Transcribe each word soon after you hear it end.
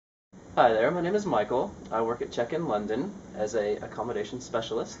Hi there, my name is Michael. I work at Check-in London as a accommodation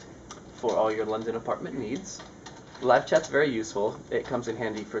specialist for all your London apartment needs. LiveChat's very useful. It comes in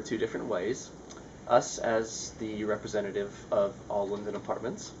handy for two different ways. Us, as the representative of all London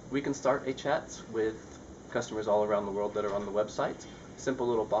apartments, we can start a chat with customers all around the world that are on the website. Simple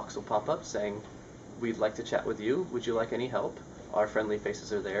little box will pop up saying, "We'd like to chat with you. Would you like any help?" Our friendly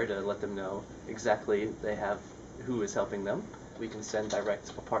faces are there to let them know exactly they have who is helping them. We can send direct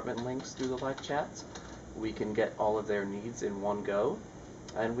apartment links through the live chat. We can get all of their needs in one go,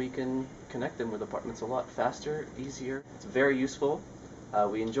 and we can connect them with apartments a lot faster, easier. It's very useful.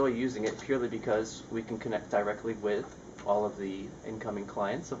 We enjoy using it purely because we can connect directly with all of the incoming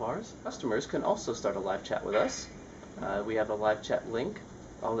clients of ours. Customers can also start a live chat with us. We have a live chat link.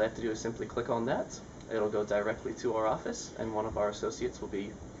 All they have to do is simply click on that. It'll go directly to our office, and one of our associates will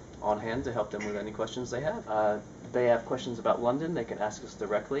be on hand to help them with any questions they have. They have questions about London, they can ask us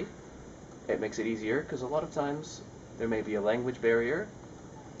directly. It makes it easier because a lot of times there may be a language barrier,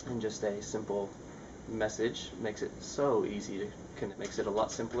 and just a simple message makes it so easy to connect. Makes it a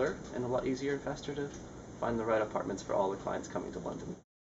lot simpler and a lot easier and faster to find the right apartments for all the clients coming to London.